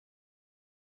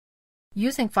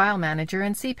Using File Manager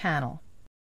in cPanel.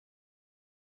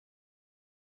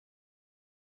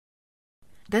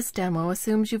 This demo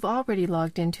assumes you've already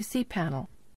logged into cPanel.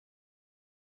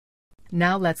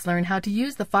 Now let's learn how to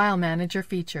use the File Manager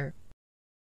feature.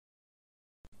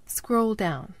 Scroll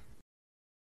down.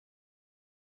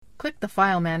 Click the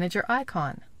File Manager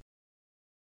icon.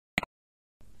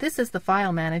 This is the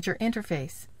File Manager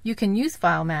interface. You can use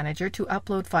File Manager to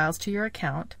upload files to your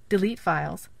account, delete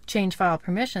files, change file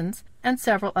permissions, and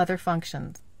several other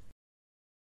functions.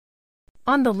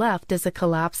 On the left is a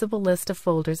collapsible list of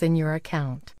folders in your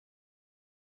account.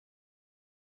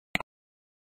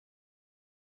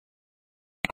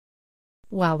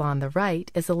 While on the right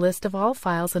is a list of all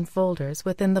files and folders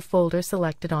within the folder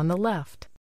selected on the left.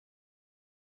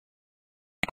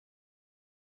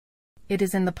 It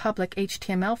is in the public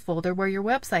HTML folder where your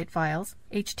website files,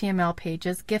 HTML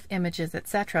pages, GIF images,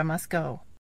 etc. must go.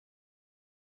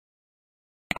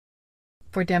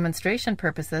 For demonstration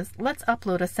purposes, let's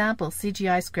upload a sample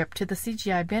CGI script to the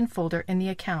CGI bin folder in the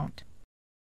account.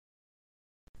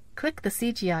 Click the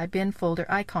CGI bin folder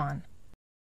icon.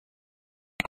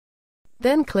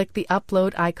 Then click the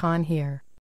Upload icon here.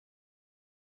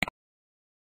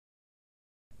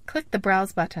 Click the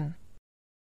Browse button.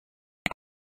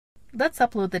 Let's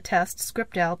upload the test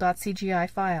scriptl.cgi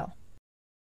file.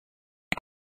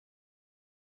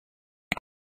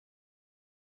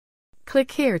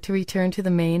 Click here to return to the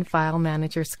main File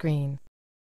Manager screen.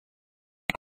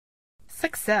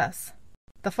 Success!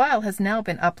 The file has now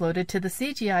been uploaded to the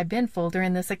CGI bin folder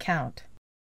in this account.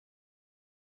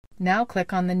 Now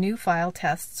click on the new file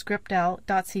test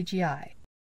scriptl.cgi.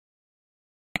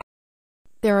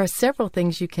 There are several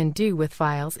things you can do with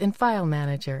files in File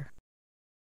Manager.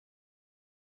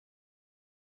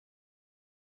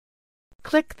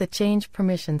 Click the Change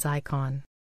Permissions icon.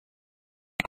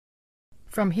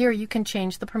 From here you can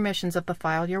change the permissions of the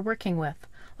file you're working with.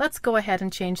 Let's go ahead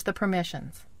and change the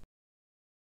permissions.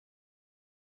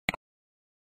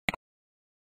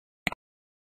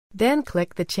 Then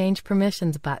click the Change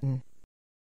Permissions button.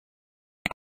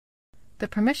 The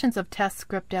permissions of test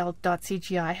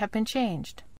scriptl.cgi have been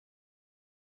changed.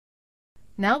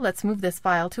 Now let's move this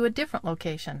file to a different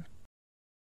location.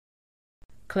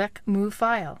 Click Move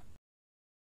File.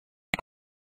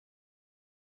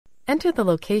 Enter the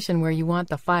location where you want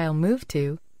the file moved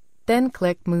to, then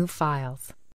click Move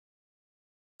Files.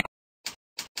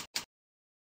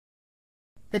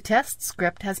 The test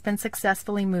script has been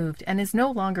successfully moved and is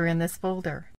no longer in this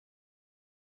folder.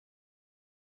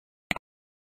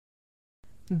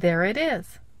 There it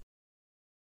is.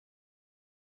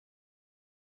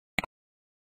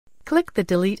 Click the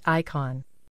Delete icon.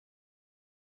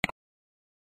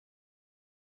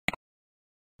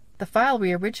 The file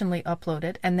we originally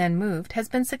uploaded and then moved has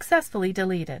been successfully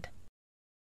deleted.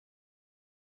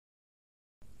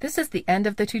 This is the end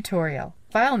of the tutorial.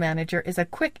 File Manager is a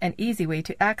quick and easy way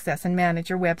to access and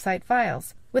manage your website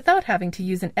files without having to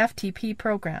use an FTP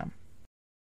program.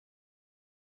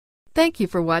 Thank you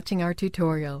for watching our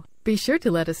tutorial. Be sure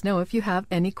to let us know if you have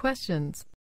any questions.